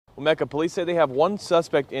Well, Mecca, police say they have one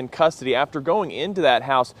suspect in custody after going into that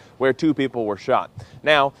house where 2 people were shot.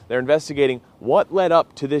 Now they're investigating what led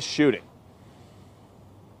up to this shooting.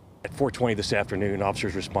 At 4:20 this afternoon,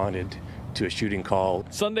 officers responded to a shooting call.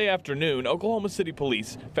 Sunday afternoon, Oklahoma City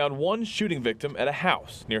police found one shooting victim at a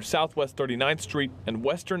house near Southwest 39th Street and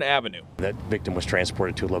Western Avenue. That victim was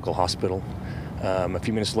transported to a local hospital. A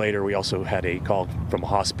few minutes later, we also had a call from a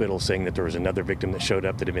hospital saying that there was another victim that showed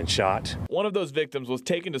up that had been shot. One of those victims was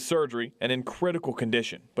taken to surgery and in critical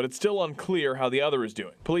condition, but it's still unclear how the other is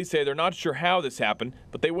doing. Police say they're not sure how this happened,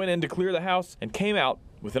 but they went in to clear the house and came out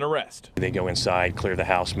with an arrest. They go inside, clear the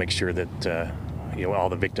house, make sure that all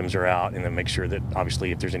the victims are out, and then make sure that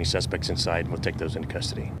obviously if there's any suspects inside, we'll take those into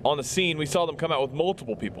custody. On the scene, we saw them come out with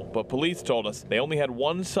multiple people, but police told us they only had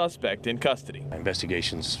one suspect in custody.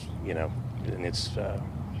 Investigations, in its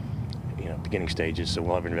beginning stages, so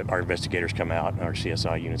we'll have our investigators come out and our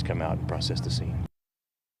CSI units come out and process the scene.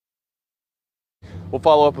 We'll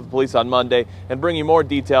follow up with police on Monday and bring you more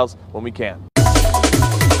details when we can.